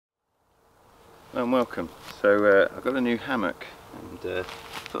Hello and welcome. So I've got a new hammock and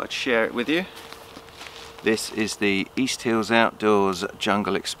thought I'd share it with you. This is the Easthills Outdoors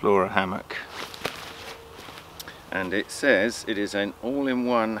Jungle Explorer hammock, and it says it is an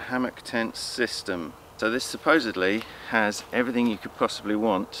all-in-one hammock tent system. So this supposedly has everything you could possibly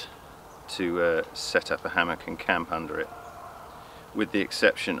want to set up a hammock and camp under it, with the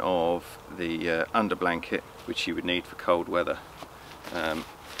exception of the under blanket, which you would need for cold weather.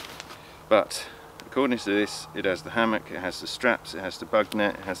 But according to this, it has the hammock, it has the straps, it has the bug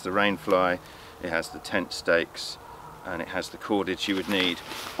net, it has the rainfly, it has the tent stakes, and it has the cordage you would need,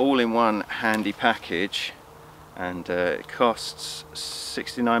 all in one handy package. And it costs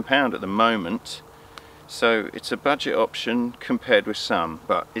 £69 at the moment, so it's a budget option compared with some,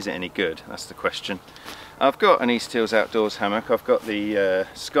 but is it any good? That's the question. I've got an Easthills Outdoors hammock. I've got the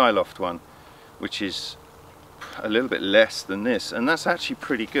Skyloft one, which is a little bit less than this, and that's actually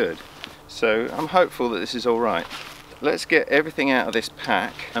pretty good. So I'm hopeful that this is all right. Let's get everything out of this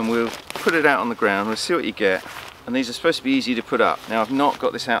pack and we'll put it out on the ground. We'll see what you get. And these are supposed to be easy to put up. Now, I've not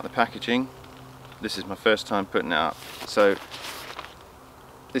got this out of the packaging. This is my first time putting it up. So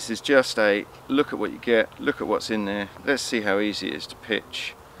this is just a look at what you get, look at what's in there. Let's see how easy it is to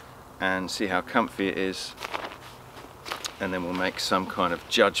pitch and see how comfy it is. And then we'll make some kind of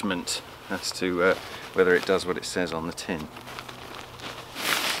judgment as to whether it does what it says on the tin.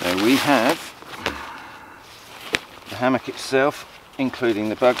 So we have the hammock itself, including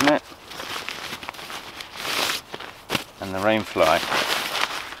the bug net and the rainfly,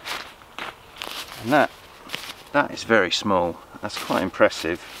 and that is very small. That's quite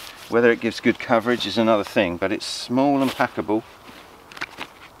impressive. Whether it gives good coverage is another thing, but it's small and packable.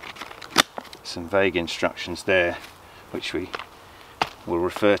 Some vague instructions there, which we will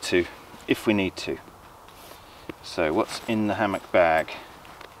refer to if we need to. So what's in the hammock bag?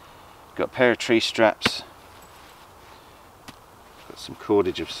 Got a pair of tree straps, got some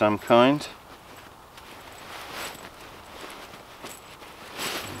cordage of some kind.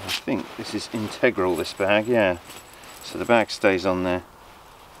 I think this is integral, this bag, yeah. So the bag stays on there.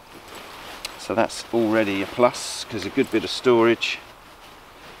 So that's already a plus, because a good bit of storage.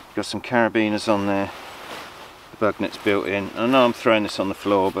 Got some carabiners on there. The bug net's built in. I know I'm throwing this on the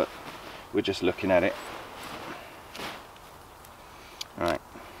floor, but we're just looking at it. Right.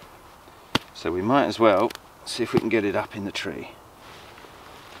 So we might as well see if we can get it up in the tree.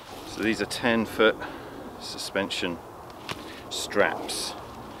 So these are 10-foot suspension straps,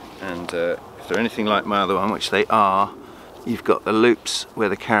 and if they're anything like my other one, which they are, you've got the loops where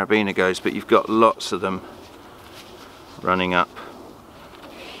the carabiner goes, but you've got lots of them running up,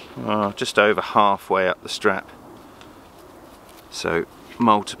 just over halfway up the strap. So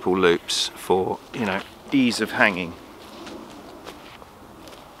multiple loops for, you know, ease of hanging.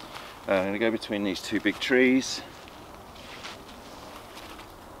 I'm going to go between these two big trees,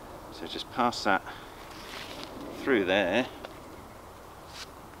 so just pass that through there.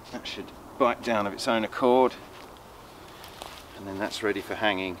 That should bite down of its own accord, and then that's ready for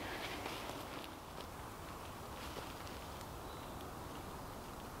hanging.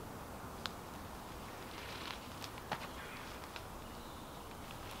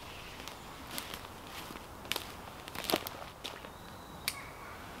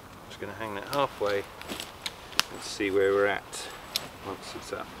 Going to hang that halfway and see where we're at once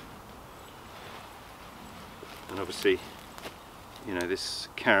it's up. And obviously, you know, this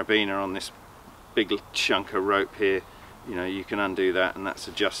carabiner on this big chunk of rope here, you know, you can undo that and that's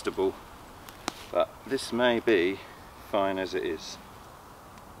adjustable, but this may be fine as it is.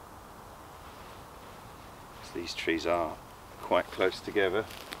 So these trees are quite close together.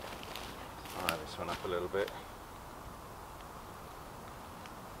 I'll fire this one up a little bit.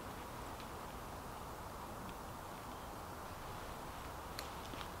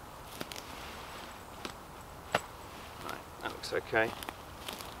 Okay,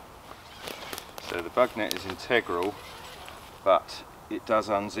 so the bug net is integral, but it does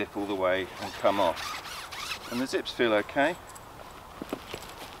unzip all the way and come off, and the zips feel okay.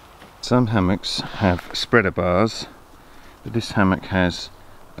 Some hammocks have spreader bars, but this hammock has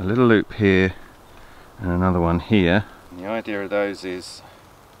a little loop here and another one here, and the idea of those is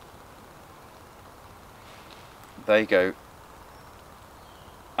they go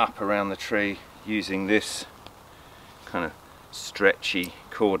up around the tree using this kind of stretchy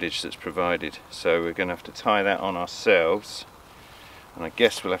cordage that's provided. So we're going to have to tie that on ourselves, and I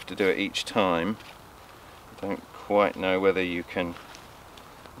guess we'll have to do it each time. I don't quite know whether you can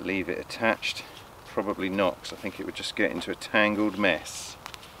leave it attached. Probably not, because I think it would just get into a tangled mess.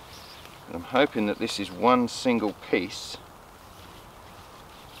 And I'm hoping that this is one single piece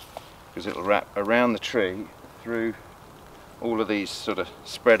because it'll wrap around the tree through all of these sort of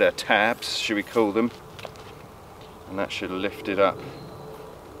spreader tabs, should we call them, and that should lift it up.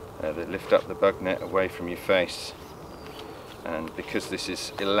 They lift up the bug net away from your face, and because this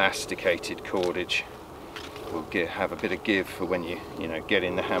is elasticated cordage, will have a bit of give for when you get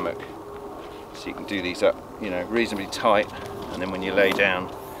in the hammock. So you can do these up, reasonably tight, and then when you lay down,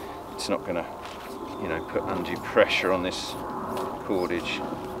 it's not going to, put undue pressure on this cordage.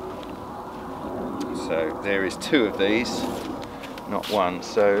 So there is 2 of these, not 1.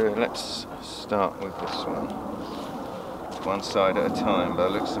 So let's start with this one. One side at a time by the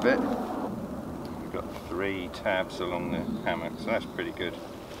looks of it. We've got 3 tabs along the hammock, so that's pretty good.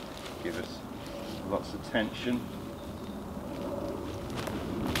 Give us lots of tension.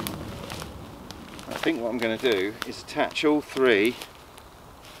 I think what I'm going to do is attach all 3,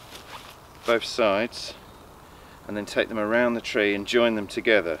 both sides, and then take them around the tree and join them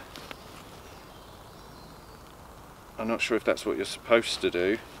together. I'm not sure if that's what you're supposed to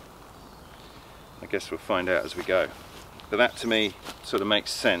do. I guess we'll find out as we go. But that to me sort of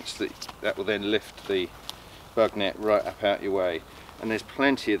makes sense, that will then lift the bug net right up out your way. And there's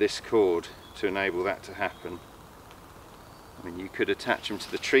plenty of this cord to enable that to happen. I mean, you could attach them to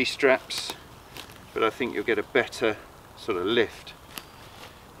the tree straps, but I think you'll get a better sort of lift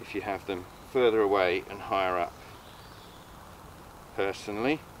if you have them further away and higher up,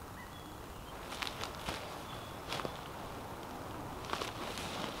 personally.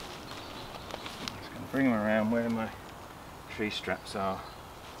 Just going to bring them around where my tree straps are.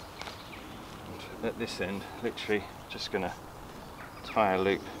 And at this end, literally just going to tie a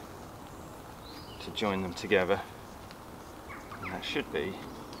loop to join them together, and that should be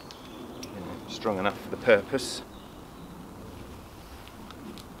strong enough for the purpose.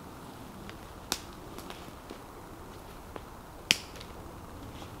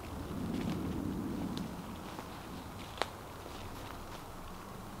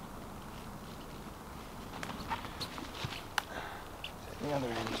 Take the other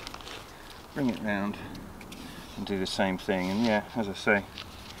end, bring it round and do the same thing, and yeah, as I say,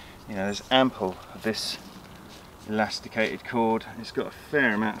 there's ample of this elasticated cord. It's got a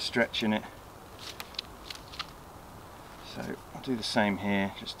fair amount of stretch in it. So I'll do the same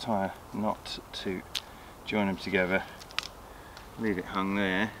here, just tie a knot to join them together, leave it hung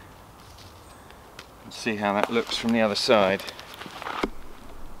there, and see how that looks from the other side.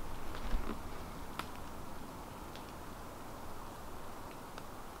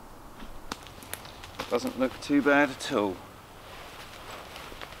 Doesn't look too bad at all.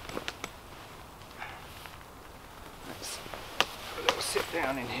 Let's have a little sit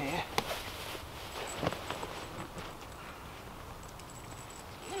down in here.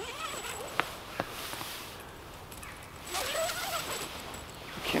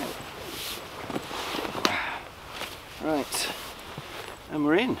 Okay. Right, and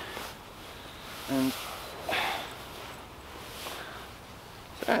we're in. And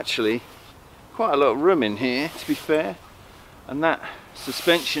actually quite a lot of room in here, to be fair, and that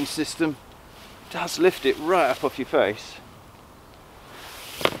suspension system does lift it right up off your face.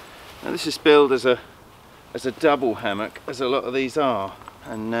 Now this is billed as a double hammock, as a lot of these are,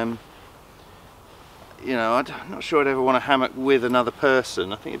 and I'm not sure I'd ever want a hammock with another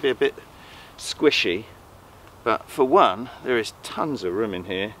person. I think it'd be a bit squishy, but for one, there is tons of room in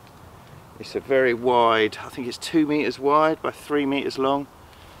here. It's a very wide, I think it's 2 meters wide by 3 meters long.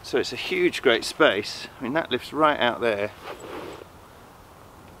 So it's a huge, great space. I mean, that lifts right out there.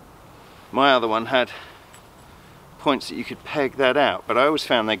 My other one had points that you could peg that out, but I always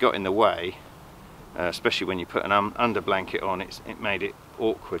found they got in the way, especially when you put an under blanket on. It made it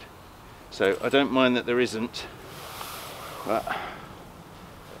awkward. So I don't mind that there isn't, but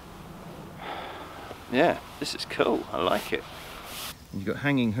yeah, this is cool. I like it. You've got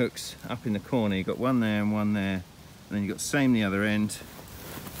hanging hooks up in the corner. You've got one there and one there, and then you've got the same the other end.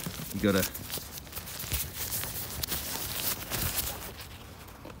 You got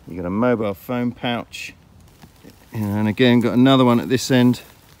a mobile phone pouch, and again got another one at this end.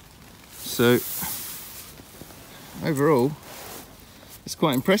 So overall, it's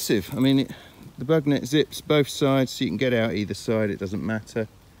quite impressive. I mean, the bug net zips both sides, so you can get out either side. It doesn't matter.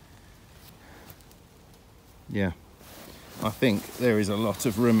 Yeah, I think there is a lot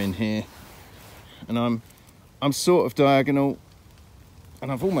of room in here, and I'm sort of diagonal.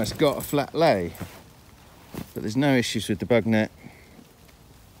 And I've almost got a flat lay, but there's no issues with the bug net.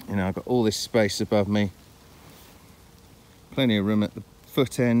 I've got all this space above me, plenty of room at the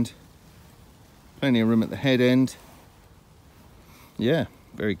foot end, plenty of room at the head end. Yeah,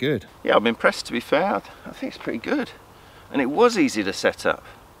 very good. Yeah, I'm impressed, to be fair. I think it's pretty good, and it was easy to set up.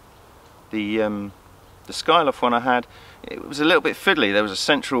 The Skyloft one I had, it was a little bit fiddly. There was a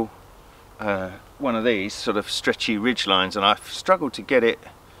central one of these sort of stretchy ridge lines, and I struggled to get it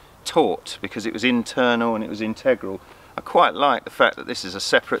taut because it was internal and it was integral. I quite like the fact that this is a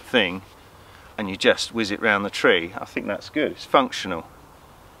separate thing and you just whiz it round the tree. I think that's good, it's functional.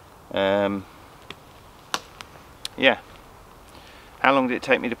 Yeah. How long did it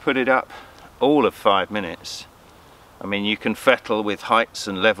take me to put it up? All of 5 minutes. I mean, you can fettle with heights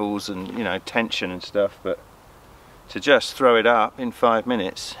and levels and, you know, tension and stuff, but to just throw it up in 5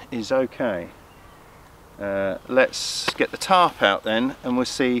 minutes is okay. Let's get the tarp out then and we'll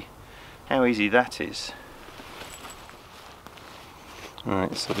see how easy that is.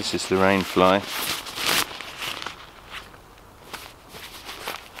 Alright, so this is the rainfly.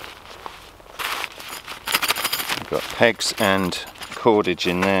 We've got pegs and cordage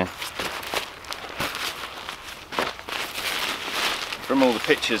in there. From all the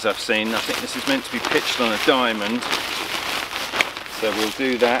pictures I've seen, I think this is meant to be pitched on a diamond, so we'll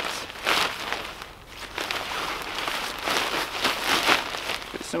do that.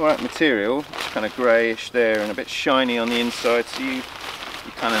 It's the right material, it's kind of greyish there and a bit shiny on the inside, so you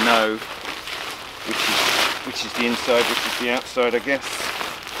kind of know which is the inside, which is the outside, I guess.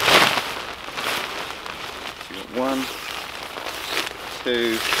 So you've got 1,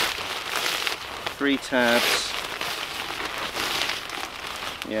 2, 3 tabs.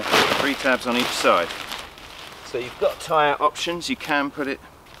 Yeah, 3 tabs on each side. So you've got tie-out options. You can put it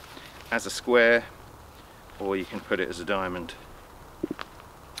as a square or you can put it as a diamond.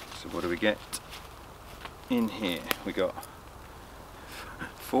 So what do we get in here? We got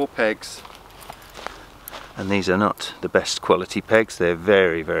 4 pegs, and these are not the best quality pegs. They're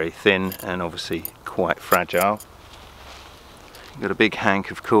very, very thin and obviously quite fragile. You've got a big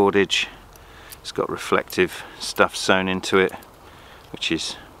hank of cordage. It's got reflective stuff sewn into it, which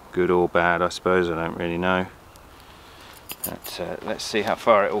is good or bad, I suppose. I don't really know. But, let's see how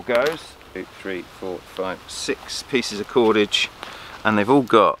far it all goes. 2, 3, 4, 5, 6 pieces of cordage, and they've all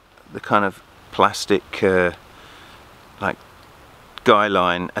got the kind of plastic like guy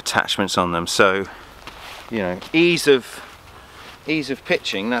line attachments on them. So, you know, ease of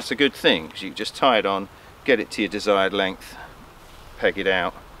pitching. That's a good thing because you can just tie it on, get it to your desired length, peg it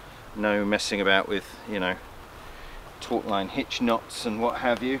out. No messing about with, you know, taut line hitch knots and what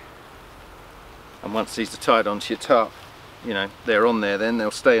have you. And once these are tied onto your tarp, you know, they're on there, then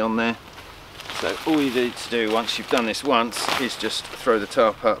they'll stay on there. So all you need to do once you've done this once is just throw the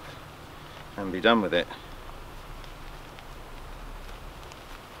tarp up and be done with it.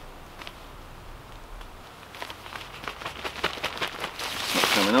 It's not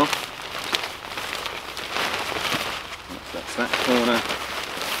coming off. That's that corner.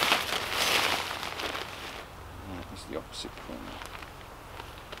 The opposite corner.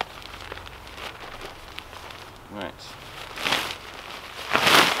 Right.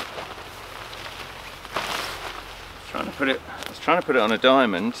 I was trying to put it on a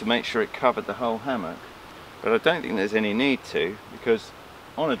diamond to make sure it covered the whole hammock, but I don't think there's any need to, because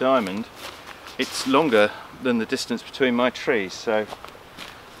on a diamond it's longer than the distance between my trees, so I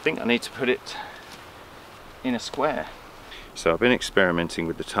think I need to put it in a square. So I've been experimenting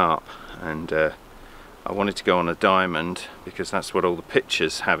with the tarp, and I wanted to go on a diamond because that's what all the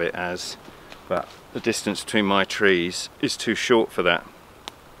pictures have it as, but the distance between my trees is too short for that.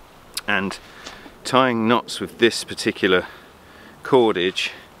 And tying knots with this particular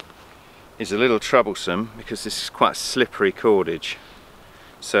cordage is a little troublesome because this is quite skippery cordage.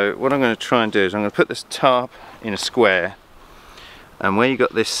 So what I'm going to try and do is I'm going to put this tarp in a square, and where you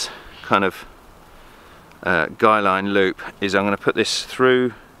got this kind of guy line loop is I'm going to put this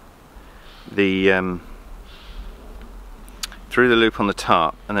through the loop on the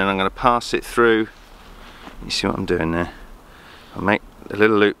tarp, and then I'm going to pass it through. You see what I'm doing there? I'll make a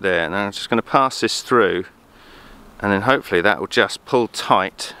little loop there, and then I'm just going to pass this through, and then hopefully that will just pull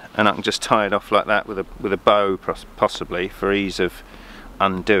tight, and I can just tie it off like that with a bow possibly for ease of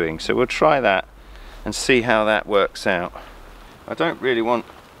undoing. So we'll try that and see how that works out. I don't really want,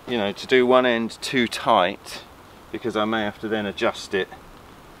 you know, to do one end too tight because I may have to then adjust it.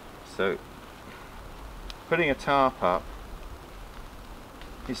 So putting a tarp up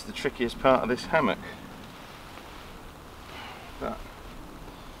is the trickiest part of this hammock. But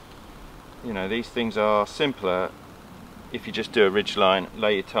you know, these things are simpler if you just do a ridge line,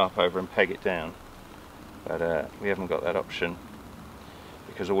 lay your tarp over and peg it down. But we haven't got that option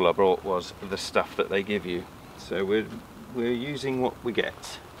because all I brought was the stuff that they give you. So we're using what we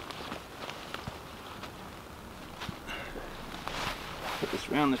get. Put this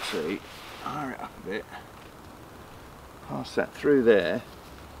round the tree, higher it up a bit, pass that through there,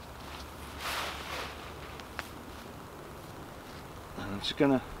 I'm just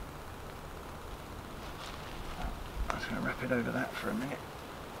gonna wrap it over that for a minute,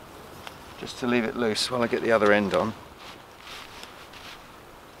 just to leave it loose while I get the other end on.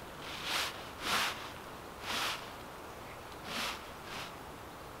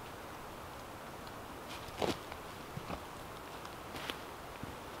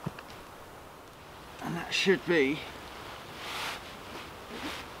 And that should be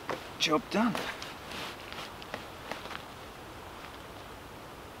job done.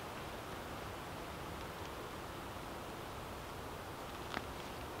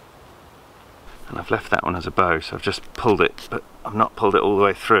 And I've left that one as a bow, so I've just pulled it, but I've not pulled it all the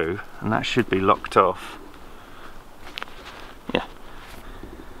way through, and that should be locked off. Yeah,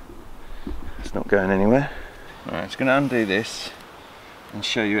 it's not going anywhere. Alright, I'm just going to undo this and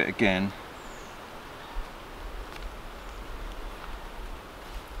show you it again.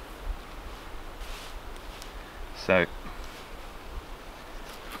 So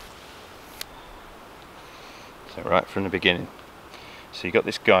right from the beginning. So you've got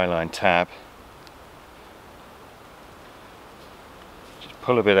this guyline tab. Just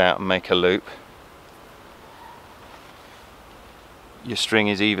pull a bit out and make a loop. Your string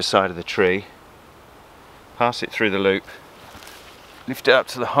is either side of the tree. Pass it through the loop. Lift it up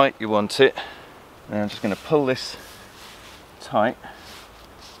to the height you want it. And I'm just going to pull this tight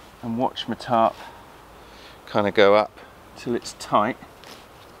and watch my tarp kind of go up till it's tight.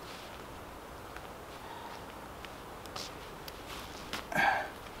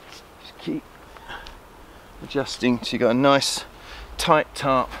 Just keep adjusting so you've got a nice tight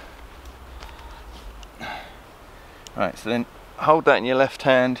tarp. Right, so then hold that in your left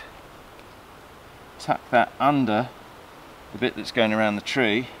hand, tuck that under the bit that's going around the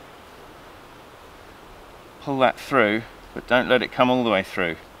tree, pull that through, but don't let it come all the way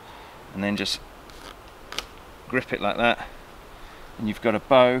through, and then just grip it like that, and you've got a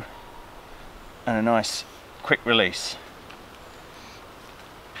bow and a nice quick release.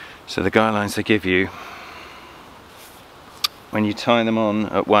 So the guylines they give you, when you tie them on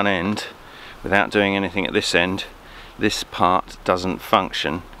at one end without doing anything at this end, this part doesn't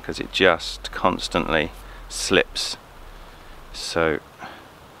function because it just constantly slips. So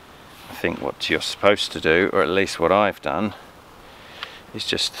I think what you're supposed to do, or at least what I've done, is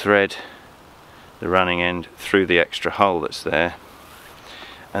just thread the running end through the extra hole that's there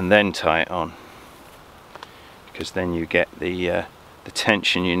and then tie it on, because then you get the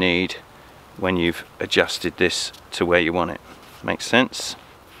tension you need when you've adjusted this to where you want it. Makes sense?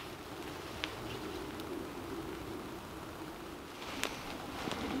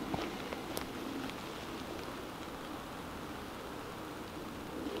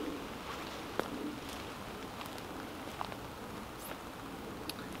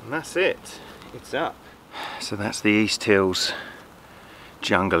 And that's it. It's up. So that's the Easthills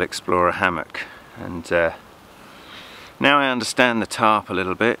Jungle Explorer hammock, and now I understand the tarp a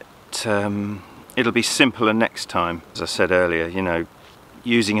little bit. It'll be simpler next time. As I said earlier, you know,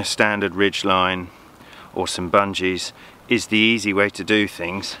 using a standard ridge line or some bungees is the easy way to do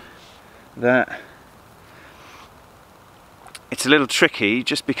things. That it's a little tricky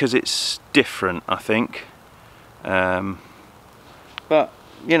just because it's different, I think, but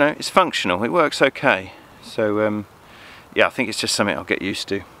you know, it's functional, it works okay. So yeah, I think it's just something I'll get used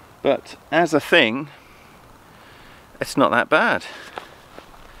to. But as a thing, it's not that bad.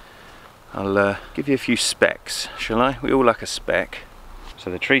 I'll give you a few specs, shall I? We all like a spec.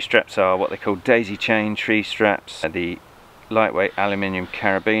 So the tree straps are what they call daisy chain tree straps. The lightweight aluminium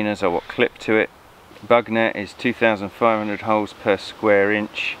carabiners are what clip to it. Bug net is 2,500 holes per square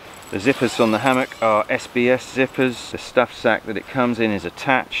inch. The zippers on the hammock are SBS zippers. The stuff sack that it comes in is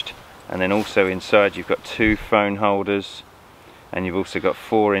attached, and then also inside you've got 2 phone holders, and you've also got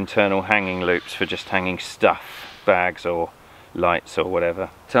 4 internal hanging loops for just hanging stuff, bags or lights or whatever.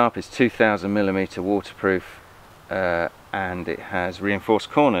 Tarp is 2,000mm waterproof, and it has reinforced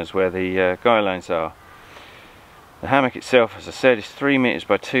corners where the guylines are. The hammock itself, as I said, is 3 meters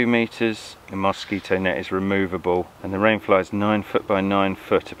by 2 meters. The mosquito net is removable, and the rainfly is 9 foot by 9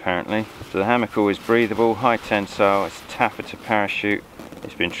 foot apparently. So the hammock is breathable, high tensile, it's taffeta parachute,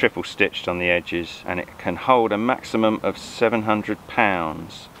 it's been triple stitched on the edges, and it can hold a maximum of 700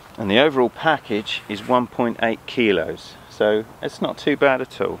 pounds. And the overall package is 1.8 kilos, so it's not too bad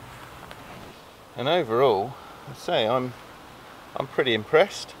at all. And overall, I'd say I'm pretty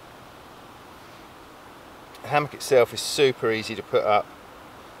impressed. The hammock itself is super easy to put up.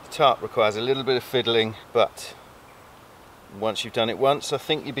 The tarp requires a little bit of fiddling, but once you've done it once, I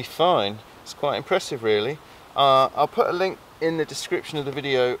think you'll be fine. It's quite impressive, really. I'll put a link in the description of the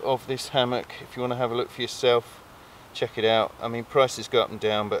video of this hammock if you want to have a look for yourself. check it out. I mean, prices go up and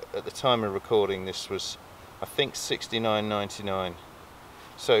down, but at the time of recording this was, I think, $69.99.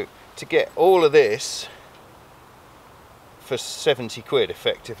 So to get all of this for 70 quid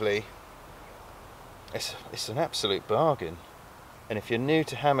effectively, it's an absolute bargain. And if you're new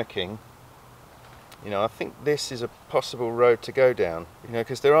to hammocking, you know, I think this is a possible road to go down, you know,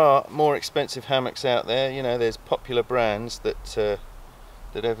 because there are more expensive hammocks out there. You know, there's popular brands that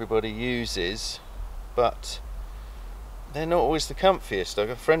that everybody uses, but they're not always the comfiest. I've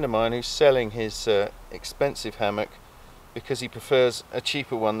got a friend of mine who's selling his expensive hammock because he prefers a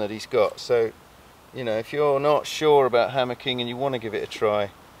cheaper one that he's got. So, you know, if you're not sure about hammocking and you want to give it a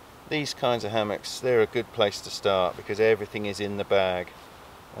try, these kinds of hammocks, they're a good place to start because everything is in the bag.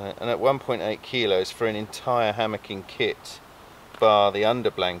 And at 1.8 kilos for an entire hammocking kit, bar the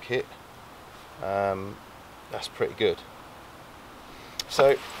under blanket, that's pretty good.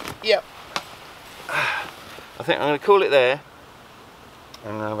 So, yeah, I think I'm going to call it there.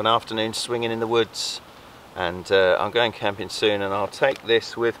 I'm going to have an afternoon swinging in the woods, and I'm going camping soon, and I'll take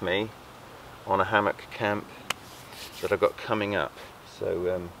this with me on a hammock camp that I've got coming up.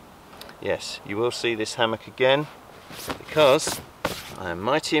 So, yes, you will see this hammock again because I am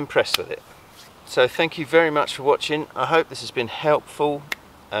mighty impressed with it. So thank you very much for watching. I hope this has been helpful.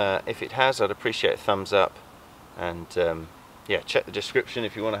 If it has, I'd appreciate a thumbs up, and yeah, check the description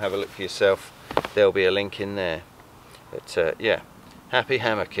if you want to have a look for yourself. There'll be a link in there. But yeah, happy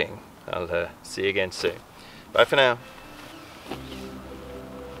hammocking. I'll see you again soon. Bye for now.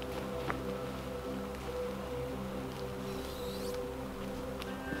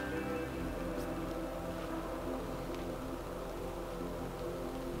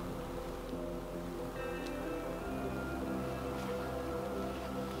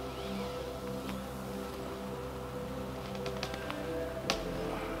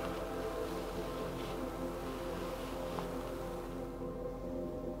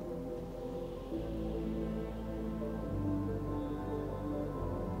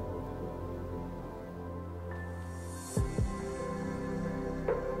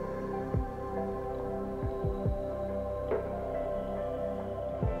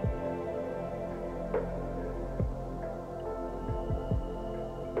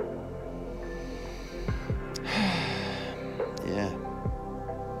 Yeah,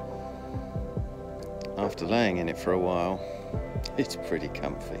 after laying in it for a while, it's pretty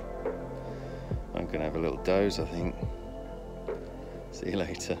comfy. I'm gonna have a little doze, I think. See you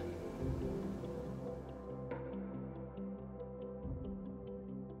later.